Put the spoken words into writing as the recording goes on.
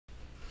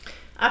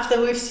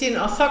After we've seen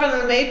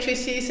orthogonal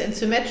matrices and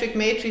symmetric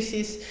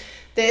matrices,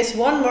 there is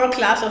one more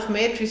class of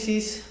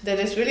matrices that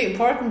is really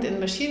important in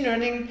machine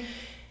learning,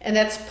 and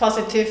that's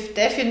positive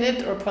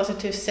definite or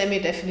positive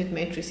semi-definite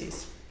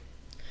matrices.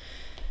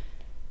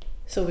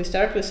 So we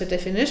start with the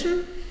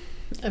definition.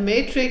 A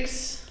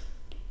matrix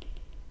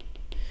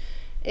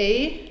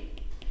A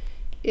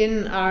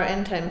in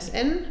Rn times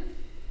n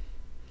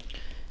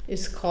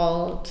is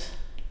called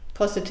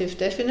positive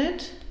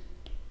definite,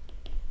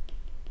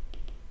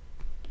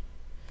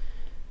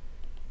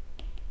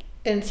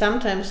 and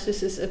sometimes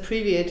this is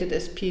abbreviated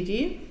as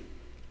PD,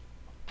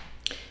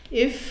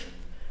 if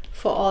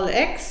for all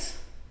x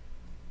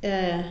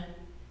in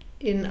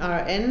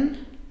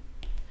Rn,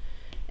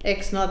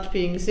 x not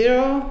being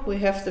 0, we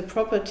have the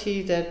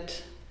property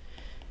that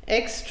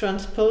x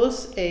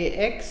transpose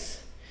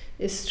Ax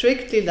is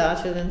strictly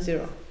larger than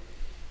 0.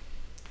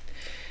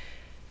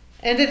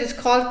 And it is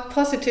called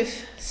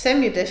positive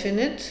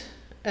semi-definite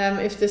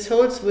if this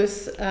holds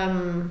with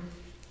a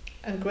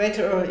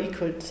greater or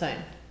equal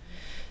sign.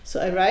 So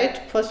I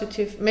write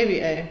positive,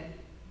 maybe I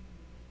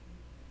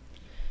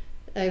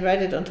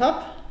write it on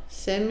top,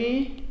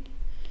 semi-definite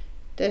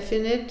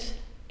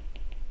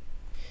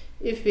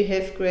if we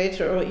have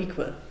greater or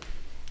equal.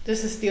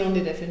 This is the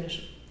only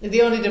definition,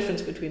 the only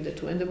difference between the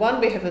two. In the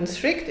one we have a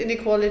strict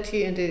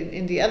inequality, and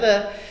in the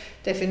other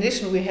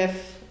definition we have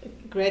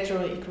greater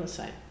or equal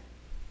sign.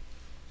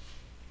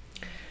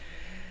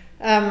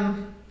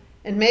 And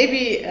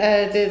maybe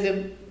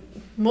the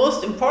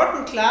most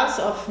important class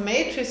of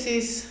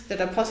matrices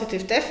that are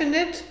positive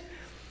definite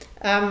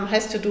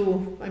has to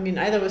do,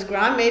 either with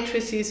Gram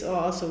matrices or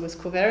also with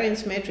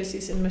covariance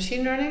matrices in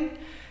machine learning.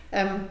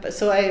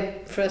 So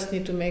I first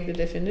need to make the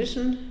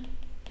definition.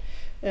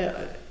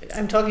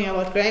 I'm talking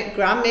about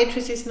Gram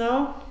matrices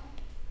now.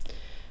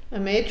 A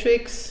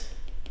matrix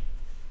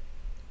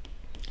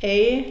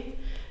A,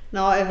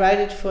 now I write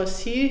it for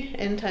C,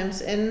 n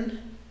times n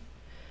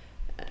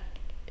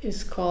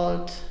is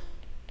called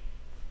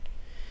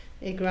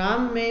a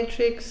Gram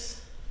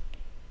matrix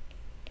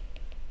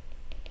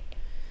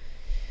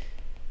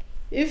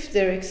if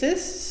there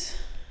exists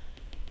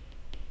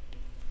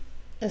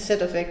a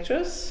set of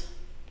vectors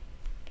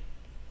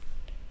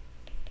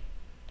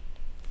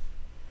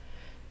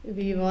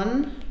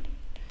v1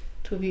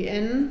 to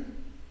vn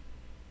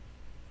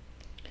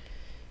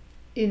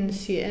in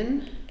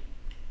Cn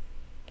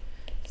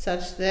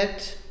such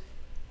that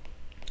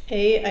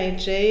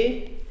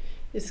Aij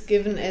is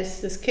given as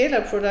the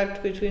scalar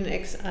product between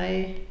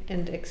xi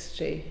and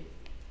xj.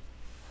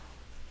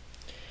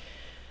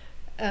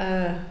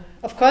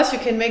 Of course, you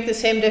can make the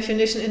same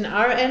definition in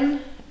Rn,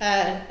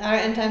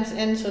 Rn times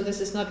n, so this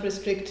is not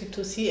restricted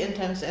to Cn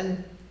times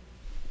n.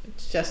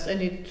 It's just I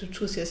need to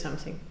choose here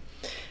something.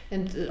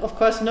 And of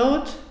course,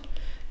 note,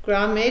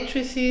 Gram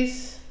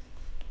matrices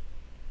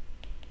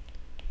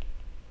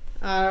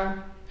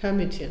are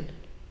Hermitian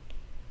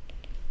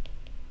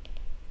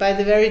by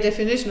the very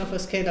definition of a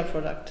scalar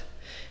product.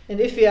 And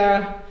if we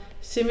are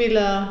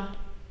similar,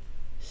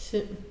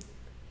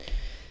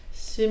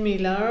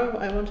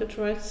 I wanted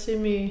to write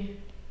similarly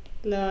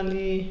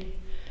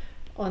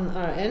on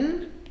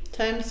Rn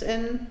times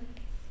n,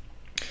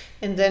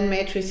 and then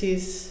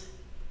matrices,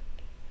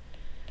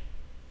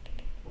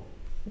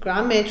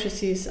 Gram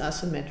matrices are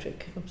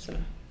symmetric.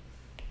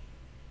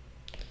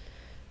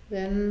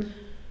 Then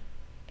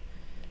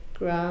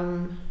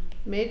Gram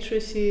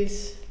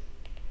matrices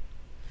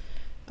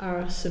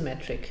are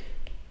symmetric.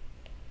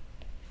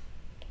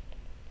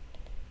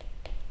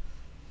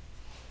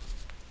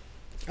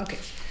 Okay,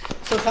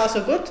 so far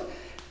so good.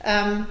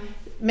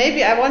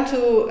 Maybe I want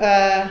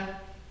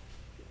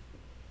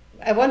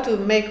to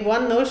make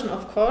one notion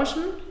of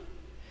caution.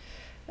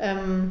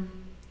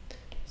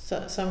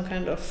 So some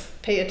kind of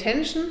pay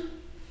attention.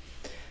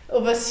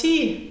 Over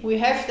C, we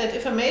have that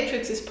if a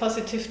matrix is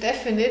positive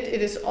definite,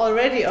 it is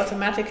already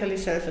automatically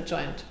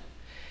self-adjoint.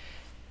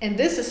 And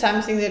this is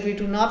something that we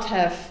do not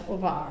have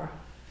over R.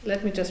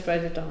 Let me just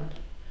write it down.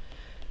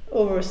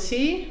 Over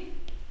C,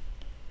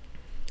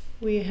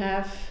 we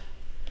have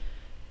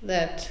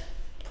that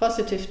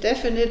positive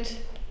definite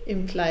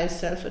implies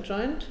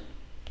self-adjoint.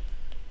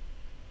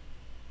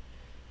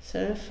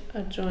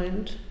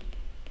 Self-adjoint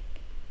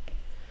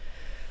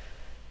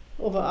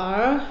over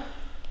R,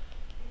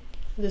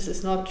 this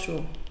is not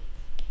true.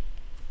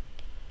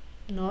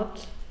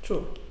 Not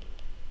true.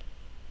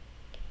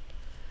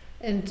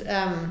 And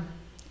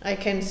I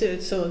can see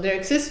it. So there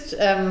exist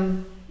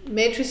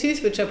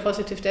matrices which are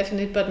positive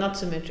definite but not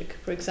symmetric.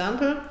 For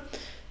example,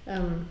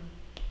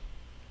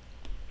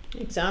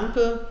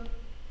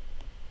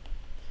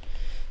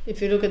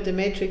 if you look at the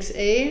matrix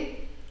A,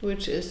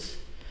 which is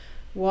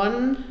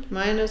 1,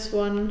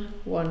 -1,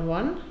 1,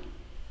 1.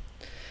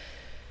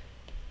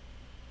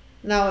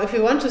 Now, if we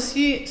want to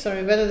see,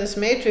 whether this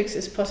matrix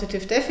is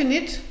positive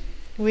definite,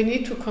 we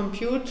need to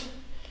compute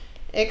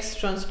x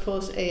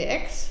transpose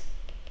Ax.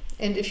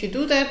 And if you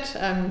do that,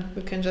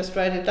 we can just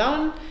write it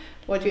down.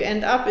 What you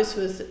end up is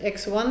with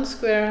x1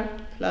 square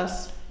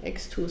plus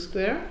x2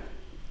 square.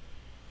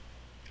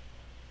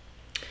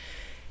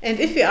 And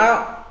if we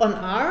are on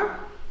R,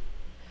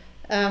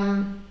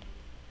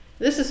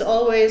 this is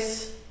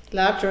always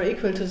larger or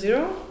equal to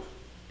 0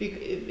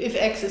 if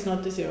x is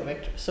not the 0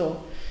 vector.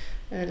 So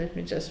let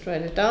me just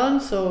write it down.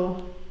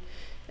 So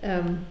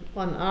on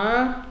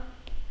R,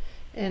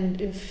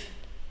 and if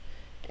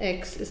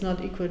x is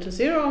not equal to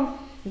 0,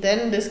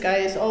 then this guy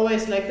is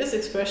always, like this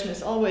expression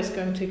is always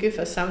going to give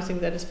us something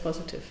that is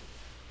positive.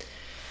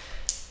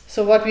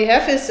 So what we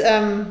have is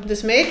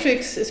this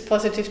matrix is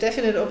positive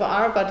definite over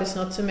R, but it's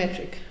not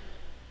symmetric.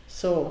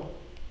 So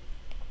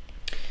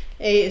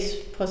A is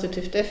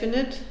positive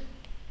definite,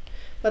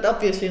 but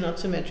obviously not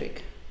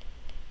symmetric.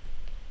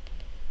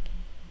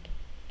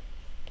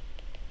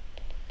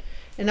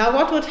 And now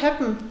what would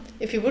happen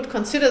if you would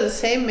consider the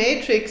same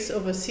matrix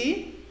over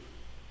C?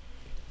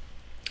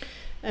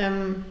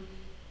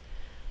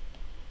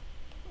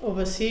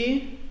 Over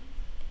C,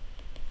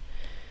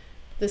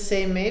 the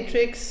same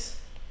matrix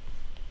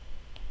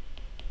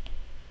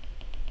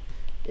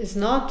is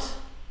not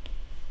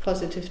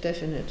positive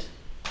definite,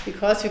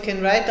 because you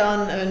can write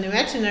down an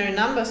imaginary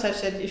number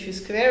such that if you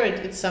square it,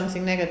 it's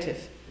something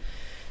negative.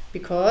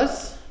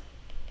 Because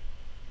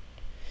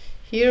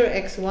here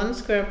x1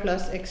 square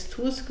plus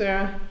x2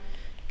 square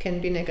can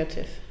be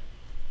negative.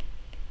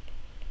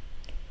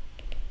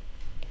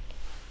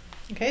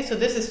 Okay, so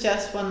this is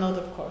just one note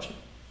of caution.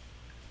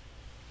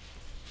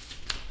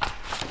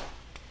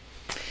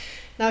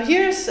 Now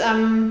here's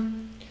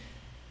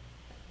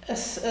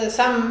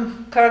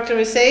some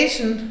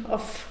characterization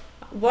of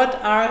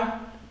what are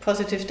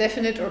positive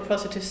definite or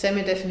positive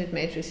semi-definite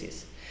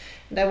matrices.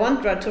 And I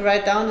want to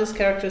write down this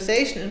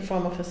characterization in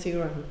form of a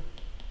theorem.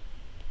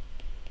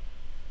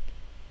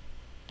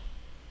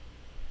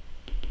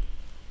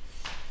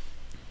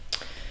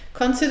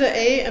 Consider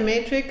A a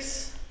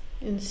matrix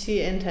in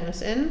Cn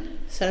times n,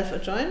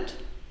 self-adjoint.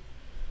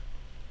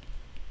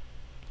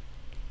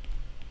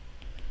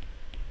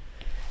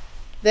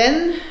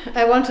 Then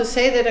I want to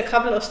say that a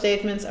couple of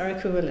statements are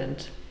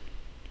equivalent.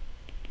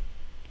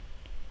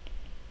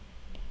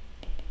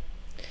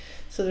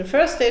 So the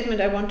first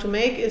statement I want to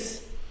make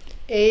is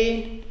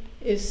A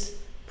is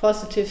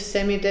positive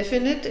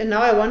semi-definite, and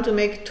now I want to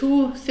make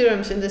two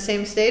theorems in the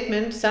same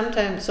statement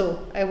sometimes.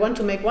 So I want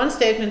to make one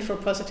statement for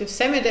positive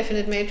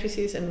semi-definite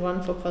matrices and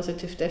one for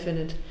positive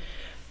definite.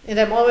 And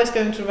I'm always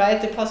going to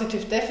write the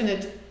positive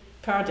definite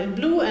part in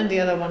blue and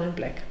the other one in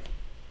black.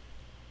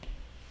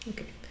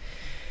 Okay.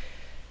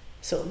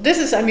 So this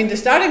is, I mean, the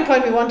starting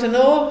point. We want to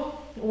know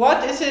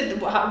what is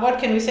it, what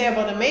can we say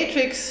about a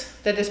matrix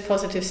that is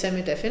positive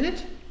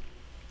semi-definite.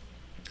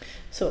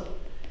 So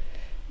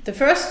the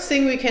first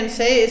thing we can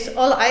say is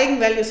all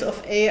eigenvalues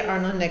of A are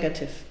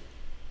non-negative.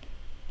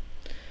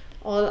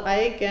 All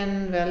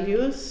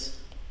eigenvalues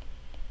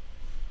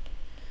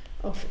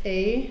of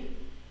A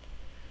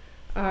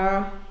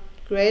are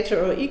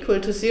greater or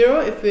equal to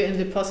 0 if we're in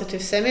the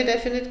positive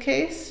semi-definite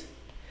case,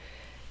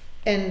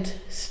 and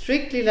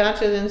strictly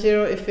larger than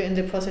 0 if we're in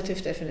the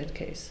positive definite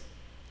case.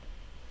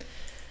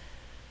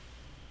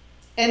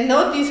 And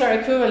note these are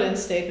equivalent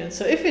statements.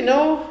 So if we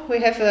know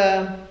we have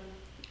a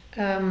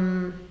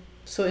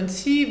so in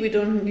C we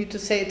don't need to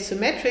say it's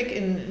symmetric,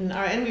 in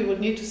Rn we would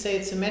need to say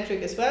it's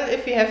symmetric as well.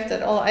 If we have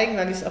that all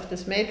eigenvalues of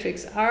this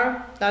matrix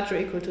are larger or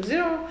equal to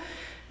 0,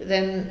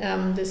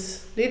 then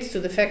this leads to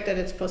the fact that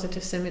it's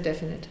positive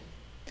semi-definite.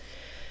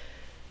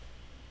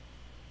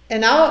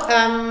 And now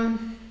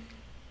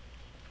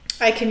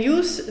I can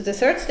use the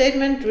third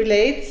statement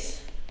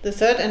relates, the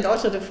third and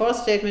also the fourth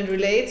statement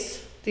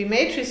relates the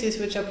matrices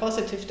which are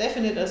positive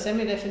definite or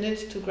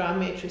semi-definite to Gram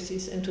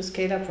matrices and to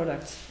scalar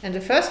products. And the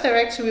first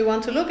direction we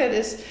want to look at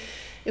is,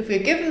 if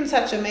we're given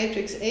such a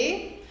matrix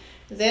A,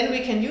 then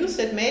we can use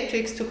that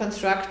matrix to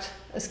construct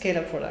a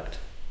scalar product.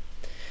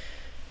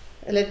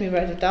 Let me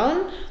write it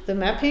down. The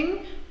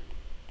mapping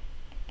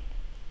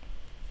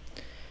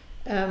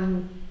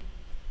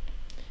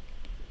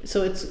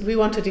so we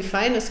want to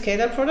define a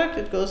scalar product.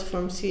 It goes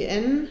from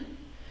Cn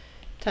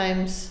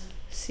times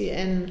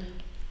Cn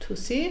to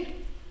C,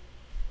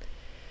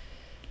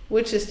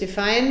 which is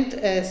defined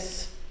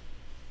as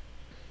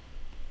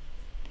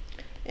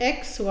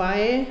x,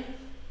 y.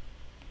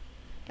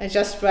 I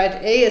just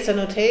write A as a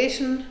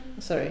notation.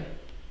 Sorry,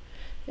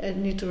 I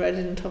need to write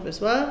it on top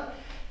as well.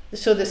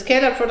 So the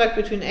scalar product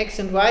between x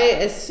and y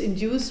as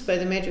induced by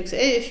the matrix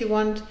A, if you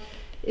want,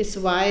 is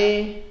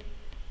y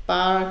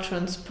bar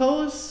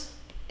transpose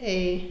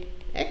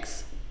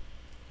Ax.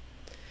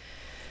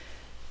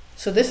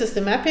 So this is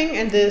the mapping,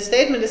 and the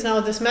statement is now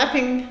this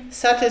mapping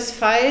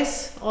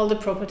satisfies all the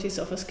properties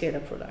of a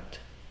scalar product.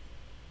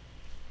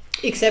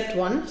 Except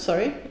one,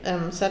 sorry,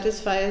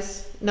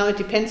 satisfies, now it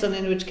depends on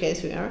in which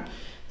case we are,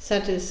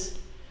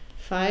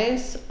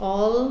 satisfies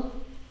all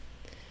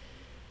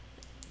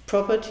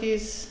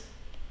properties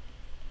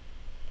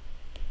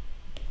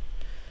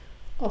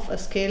of a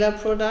scalar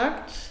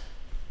product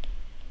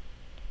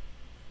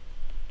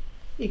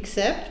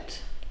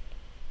except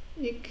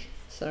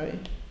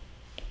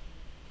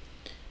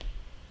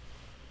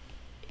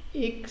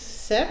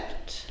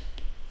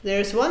there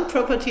is one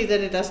property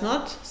that it does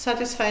not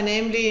satisfy,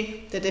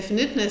 namely the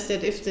definiteness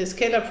that if the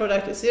scalar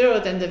product is 0,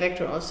 then the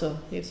vector also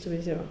needs to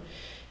be 0.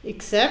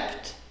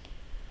 Except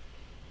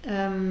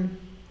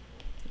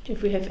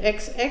if we have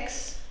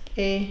xx,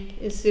 A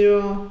is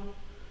 0,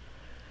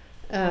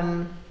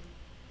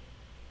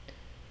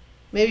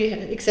 maybe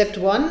except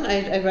 1,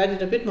 I write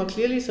it a bit more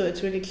clearly so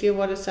it's really clear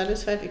what is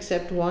satisfied,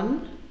 except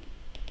 1.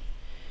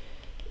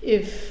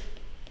 If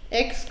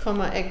x,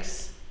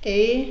 x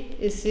A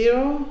is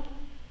 0,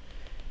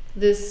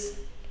 this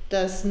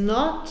does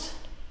not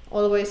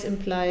always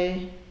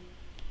imply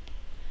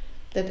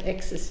that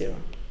x is 0.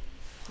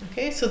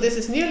 Okay, so this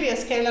is nearly a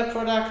scalar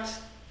product,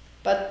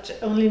 but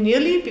only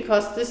nearly,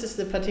 because this is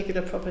the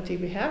particular property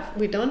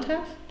we don't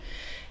have.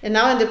 And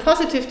now in the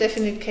positive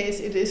definite case,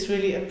 it is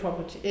really a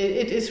property.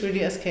 It is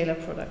really a scalar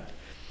product.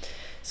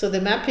 So the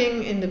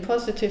mapping in the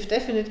positive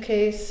definite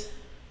case,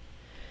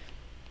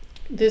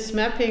 this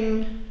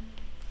mapping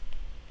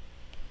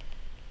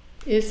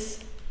is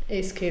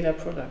a scalar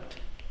product.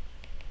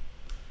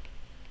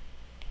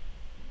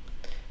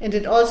 And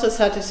it also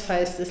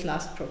satisfies this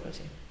last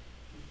property.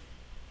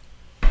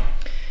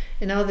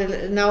 And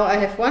now I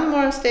have one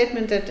more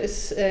statement that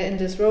is in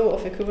this row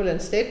of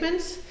equivalent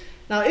statements.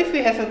 Now if we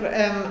have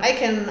I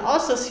can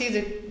also see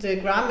the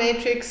Gram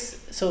matrix.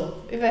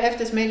 So if I have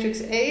this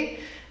matrix A,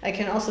 I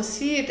can also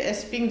see it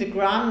as being the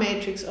Gram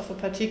matrix of a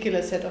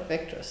particular set of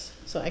vectors.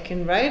 So I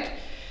can write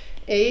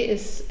A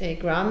is a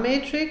Gram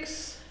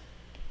matrix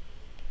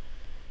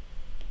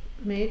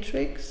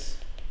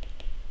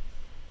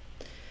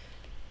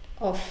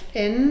of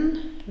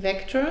n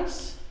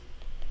vectors.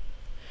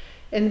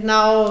 And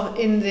now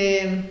in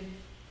the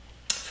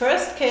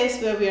first case,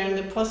 where we are in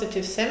the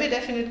positive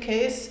semi-definite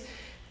case,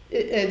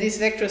 these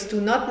vectors do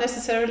not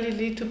necessarily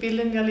lead to be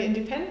linearly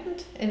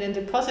independent, and in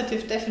the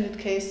positive definite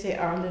case they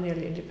are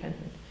linearly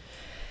independent.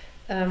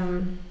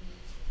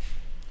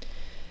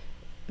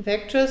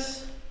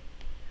 Vectors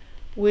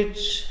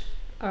which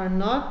are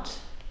not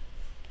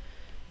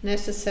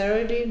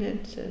necessarily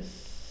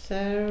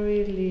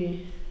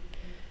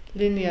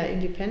linear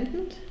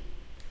independent.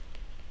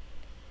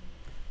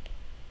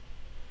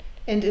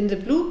 And in the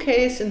blue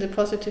case, in the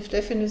positive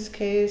definite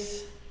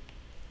case,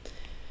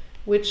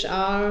 which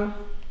are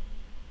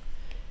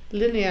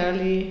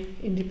linearly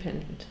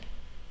independent.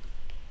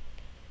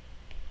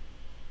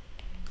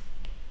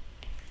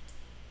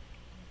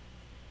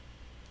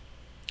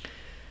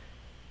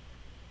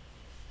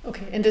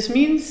 Okay, and this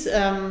means,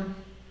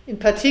 in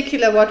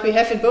particular, what we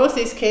have in both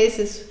these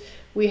cases,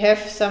 we have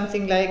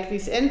something like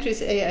these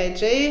entries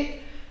Aij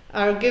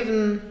are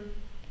given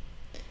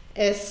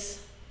as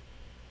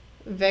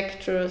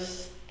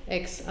vectors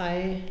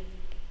xi,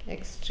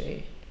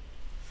 xj.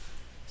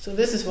 So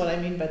this is what I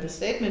mean by the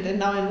statement. And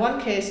now in one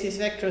case, these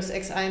vectors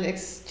xi and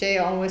xj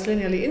are always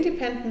linearly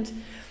independent,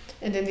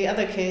 and in the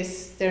other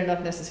case, they're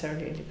not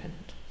necessarily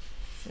independent.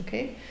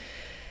 Okay.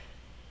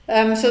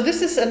 So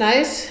this is a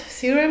nice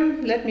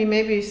theorem. Let me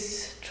maybe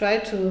try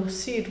to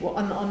see it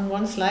on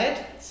one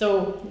slide.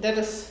 So let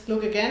us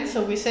look again.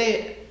 So we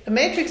say a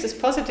matrix is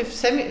positive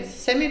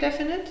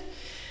semi-definite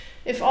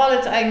if all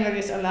its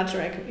eigenvalues are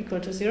larger or equal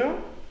to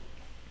 0.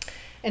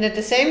 And at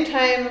the same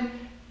time,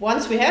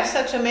 once we have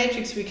such a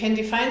matrix, we can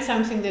define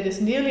something that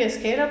is nearly a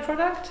scalar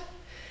product.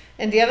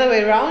 And the other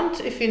way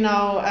around, if we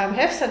now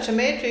have such a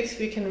matrix,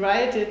 we can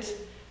write it,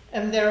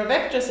 there are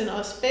vectors in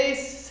our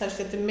space such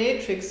that the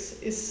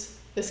matrix is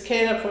the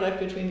scalar product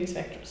between these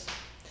vectors.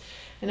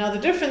 And now the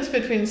difference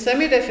between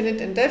semi-definite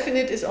and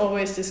definite is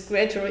always this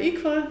greater or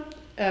equal,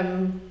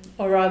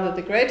 or rather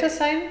the greater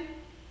sign.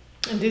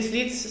 And this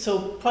leads, so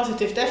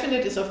positive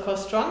definite is of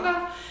course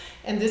stronger,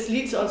 and this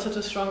leads also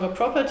to stronger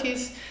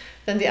properties.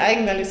 Then the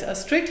eigenvalues are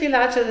strictly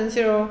larger than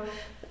 0,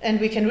 and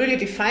we can really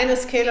define a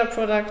scalar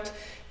product.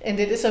 And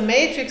it is a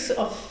matrix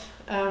of,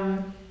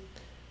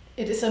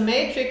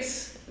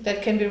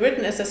 that can be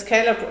written as a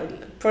scalar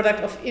product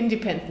of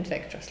independent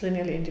vectors,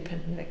 linearly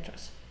independent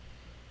vectors.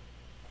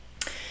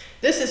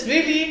 This is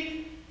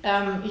really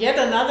yet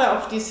another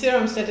of these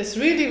theorems that is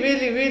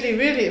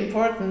really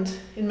important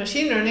in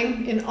machine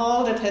learning in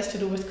all that has to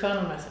do with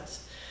kernel methods.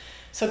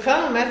 So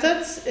kernel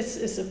methods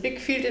is a big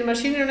field in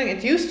machine learning.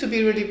 It used to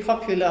be really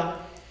popular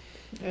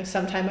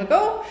some time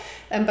ago,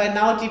 and by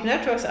now deep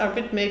networks are a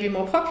bit maybe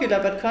more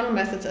popular, but kernel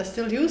methods are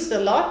still used a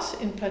lot,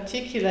 in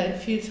particular in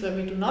fields where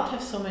we do not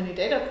have so many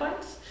data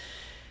points.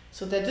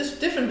 So there are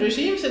different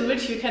regimes in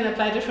which you can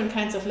apply different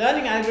kinds of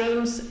learning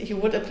algorithms. You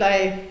would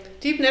apply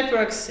deep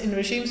networks in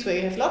regimes where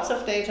you have lots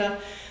of data,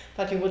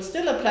 but you would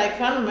still apply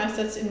kernel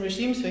methods in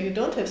regimes where you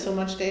don't have so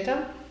much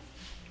data.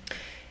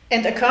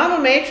 And a kernel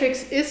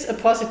matrix is a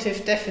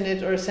positive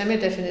definite or a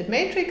semi-definite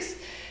matrix,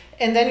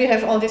 and then you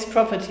have all these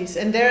properties.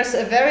 And there's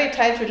a very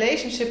tight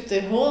relationship.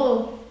 The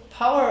whole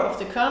power of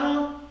the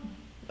kernel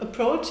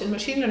approach in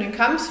machine learning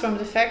comes from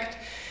the fact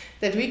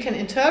that we can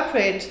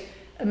interpret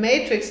a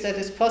matrix that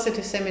is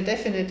positive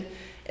semi-definite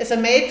as a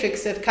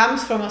matrix that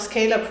comes from a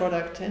scalar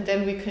product, and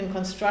then we can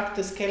construct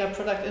the scalar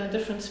product in a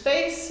different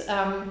space.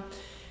 And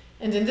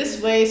in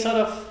this way,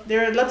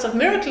 there are lots of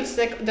miracles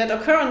that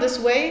occur in this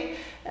way,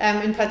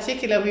 In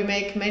particular, we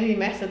make many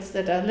methods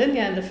that are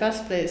linear in the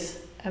first place,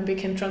 and we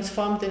can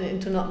transform them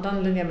into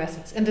non-linear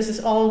methods. And this is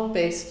all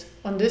based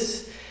on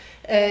this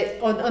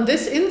on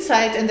this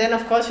insight. And then,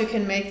 of course, you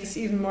can make this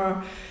even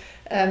more.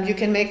 You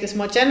can make this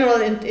more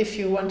general, and if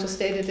you want to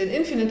state it in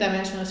infinite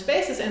dimensional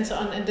spaces and so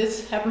on. And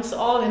this happens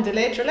all in the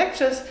later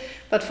lectures.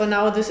 But for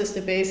now, this is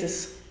the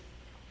basis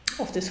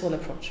of this whole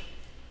approach.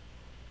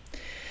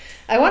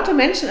 I want to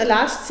mention a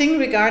last thing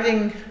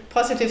regarding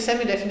positive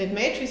semi-definite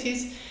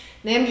matrices,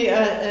 namely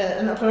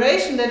an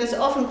operation that is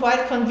often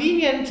quite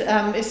convenient,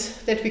 is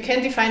that we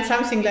can define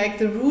something like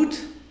the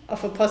root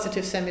of a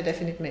positive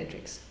semi-definite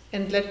matrix.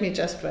 And let me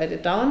just write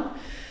it down.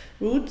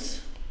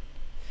 Roots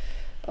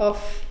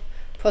of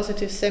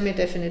positive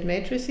semi-definite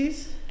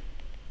matrices.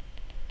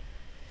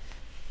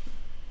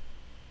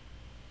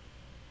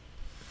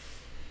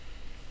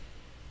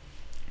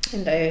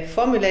 And I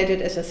formulate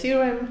it as a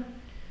theorem.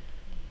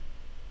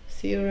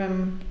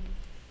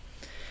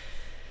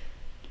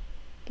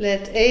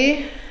 Let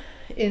A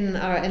in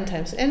Rn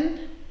times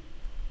n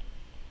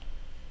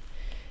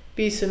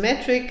be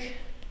symmetric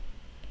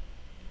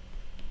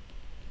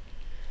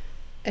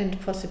and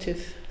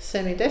positive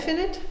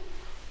semi-definite.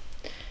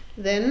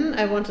 Then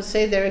I want to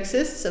say there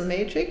exists a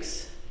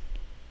matrix.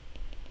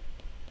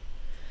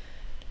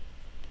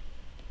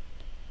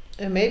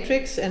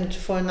 And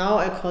for now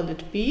I call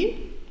it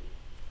B,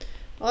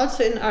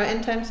 also in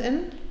Rn times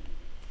n.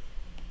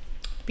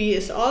 B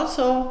is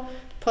also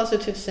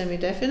positive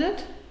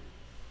semi-definite,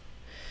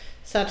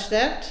 such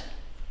that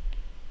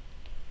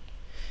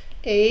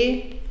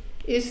A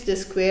is the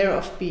square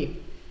of B.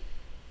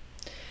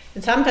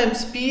 And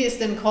sometimes B is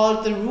then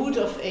called the root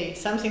of A.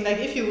 Something like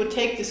if you would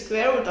take the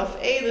square root of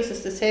A, this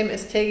is the same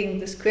as taking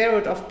the square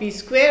root of B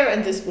square,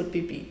 and this would be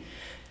B.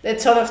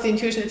 That's sort of the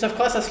intuition. It's of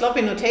course a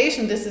sloppy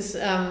notation. This is,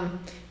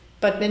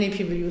 but many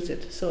people use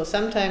it. So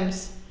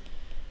sometimes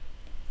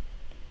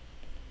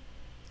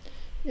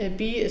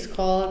B is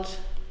called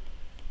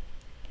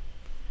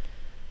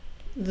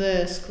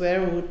the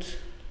square root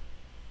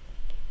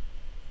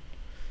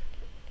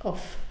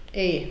of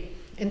A.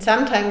 And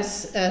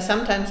sometimes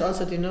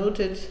also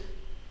denoted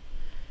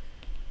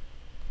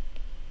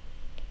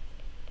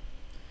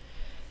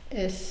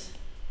as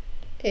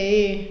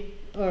A,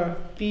 or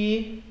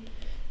B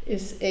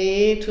is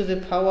A to the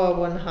power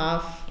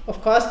 1/2.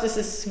 Of course, this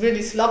is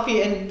really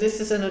sloppy, and this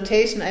is a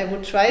notation I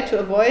would try to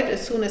avoid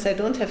as soon as I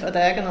don't have a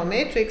diagonal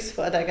matrix.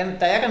 For a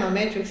diagonal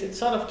matrix, it's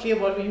sort of clear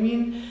what we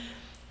mean.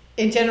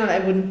 In general, I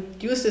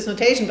wouldn't use this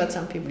notation, but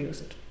some people use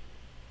it.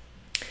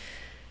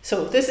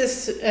 So this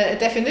is a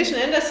definition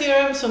and a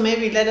theorem, so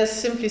maybe let us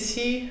simply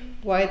see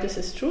why this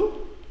is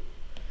true.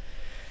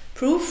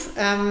 Proof.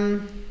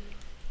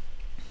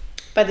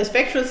 By the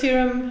spectral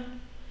theorem,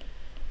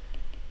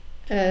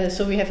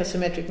 so we have a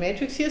symmetric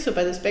matrix here, so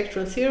by the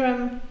spectral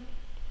theorem,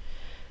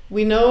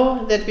 we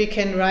know that we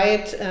can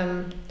write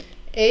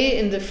A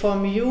in the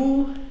form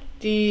U,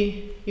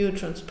 D, U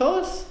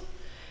transpose,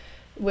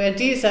 where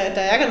D is a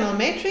diagonal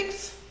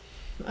matrix.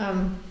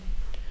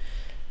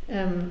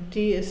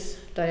 D is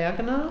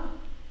diagonal.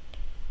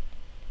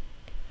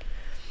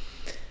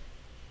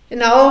 And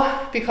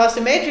now, because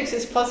the matrix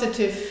is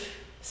positive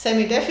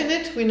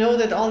semi-definite, we know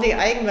that all the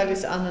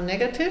eigenvalues are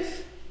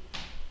non-negative.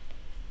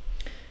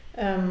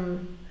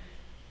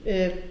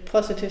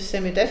 Positive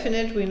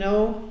semi-definite, we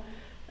know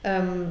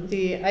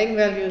the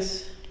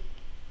eigenvalues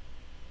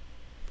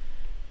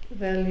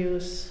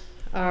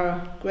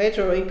are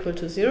greater or equal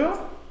to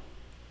 0.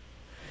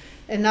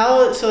 And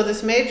now, so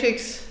this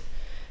matrix,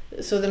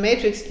 so the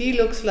matrix D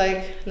looks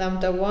like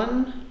lambda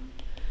 1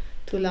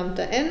 to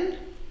lambda n,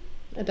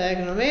 a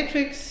diagonal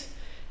matrix,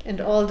 and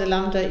all the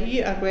lambda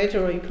E are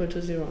greater or equal to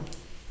 0.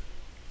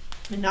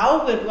 And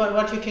now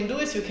what you can do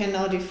is you can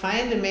now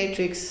define the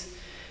matrix,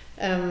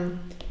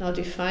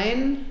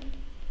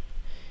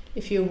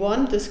 if you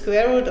want, the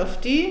square root of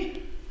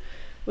D,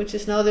 which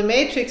is now the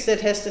matrix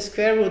that has the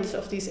square roots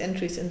of these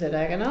entries in the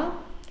diagonal,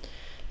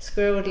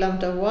 square root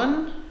lambda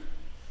 1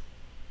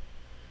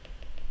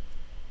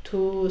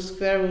 to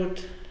square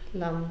root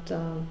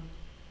lambda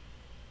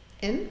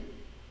n.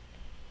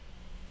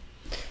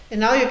 And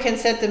now you can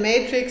set the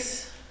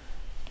matrix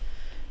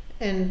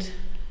and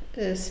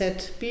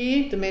set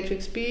B, the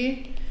matrix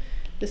B.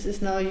 This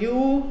is now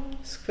U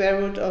square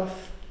root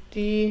of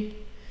D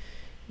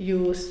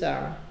U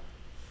star.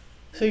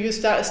 So U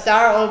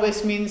star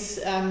always means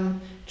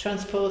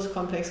transpose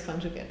complex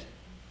conjugate.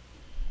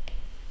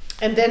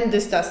 And then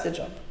this does the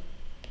job.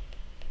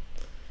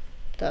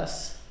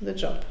 Does the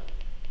job.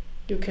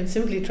 You can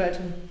simply try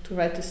to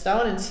write this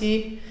down and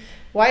see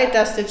why it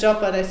does the job,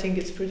 but I think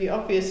it's pretty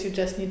obvious. You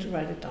just need to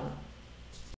write it down.